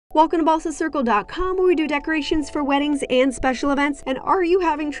Welcome to BalsaCircle.com, where we do decorations for weddings and special events. And are you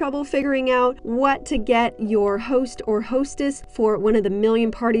having trouble figuring out what to get your host or hostess for one of the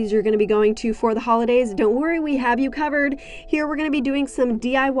million parties you're going to be going to for the holidays? Don't worry, we have you covered. Here we're going to be doing some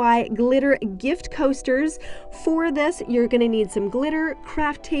DIY glitter gift coasters. For this, you're going to need some glitter,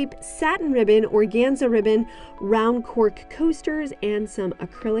 craft tape, satin ribbon, organza ribbon, round cork coasters, and some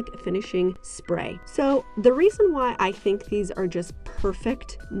acrylic finishing spray. So the reason why I think these are just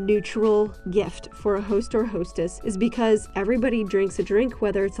perfect neutral gift for a host or hostess is because everybody drinks a drink,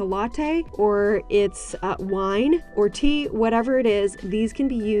 whether it's a latte or it's wine or tea, whatever it is. These can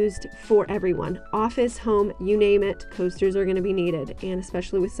be used for everyone. Office, home, you name it, coasters are going to be needed, and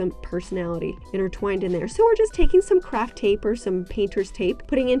especially with some personality intertwined in there. So we're just taking some craft tape or some painter's tape,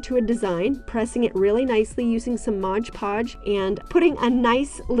 putting into a design, pressing it really nicely using some Mod Podge, and putting a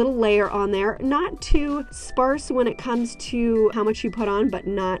nice little layer on there, not too sparse when it comes to how much you put on, but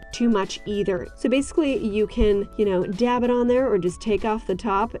not too much either. So basically you can, dab it on there or just take off the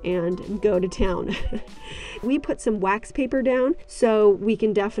top and go to town. We put some wax paper down so we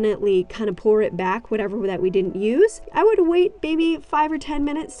can definitely kind of pour it back, whatever that we didn't use. I would wait maybe 5 or 10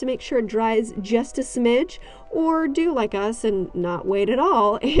 minutes to make sure it dries just a smidge, or do like us and not wait at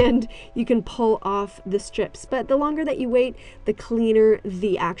all, and you can pull off the strips. But the longer that you wait, the cleaner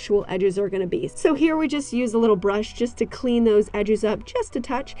the actual edges are going to be. So here we just use a little brush just to clean those edges up just a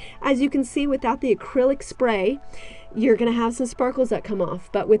touch. As you can see, without the acrylic spray, you're going to have some sparkles that come off.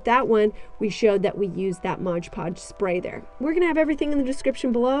 But with that one, we showed that we used that Mod Podge spray there. We're going to have everything in the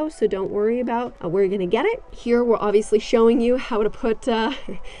description below, so don't worry about where you're going to get it. Here, we're obviously showing you how to put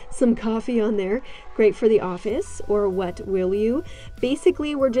some coffee on there. Great for the office, or what will you.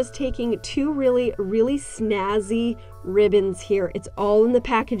 Basically, we're just taking two really snazzy ribbons here. It's all in the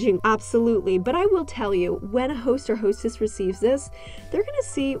packaging, absolutely. But I will tell you, when a host or hostess receives this, they're going to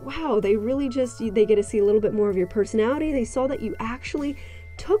see, wow, they get to see a little bit more of your personality. They saw that you actually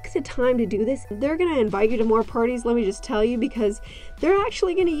took the time to do this. They're going to invite you to more parties, let me just tell you, because they're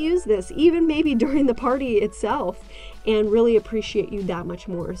actually going to use this, even maybe during the party itself, and really appreciate you that much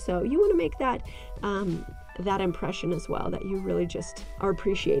more. So you want to make that that impression as well, that you really just are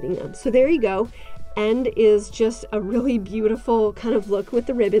appreciating them. So there you go. End is just a really beautiful kind of look with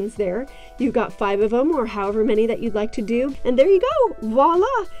the ribbons there. You've got 5 of them, or however many that you'd like to do. And there you go.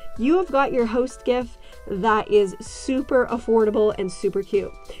 Voila! You have got your host gift that is super affordable and super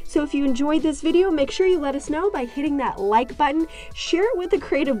cute. So if you enjoyed this video, make sure you let us know by hitting that like button. Share it with a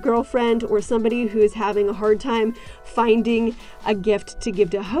creative girlfriend or somebody who is having a hard time finding a gift to give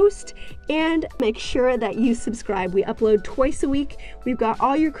to host. And make sure that you subscribe. We upload twice a week. We've got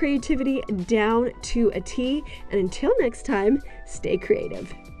all your creativity down to a T. And until next time, stay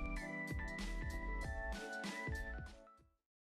creative.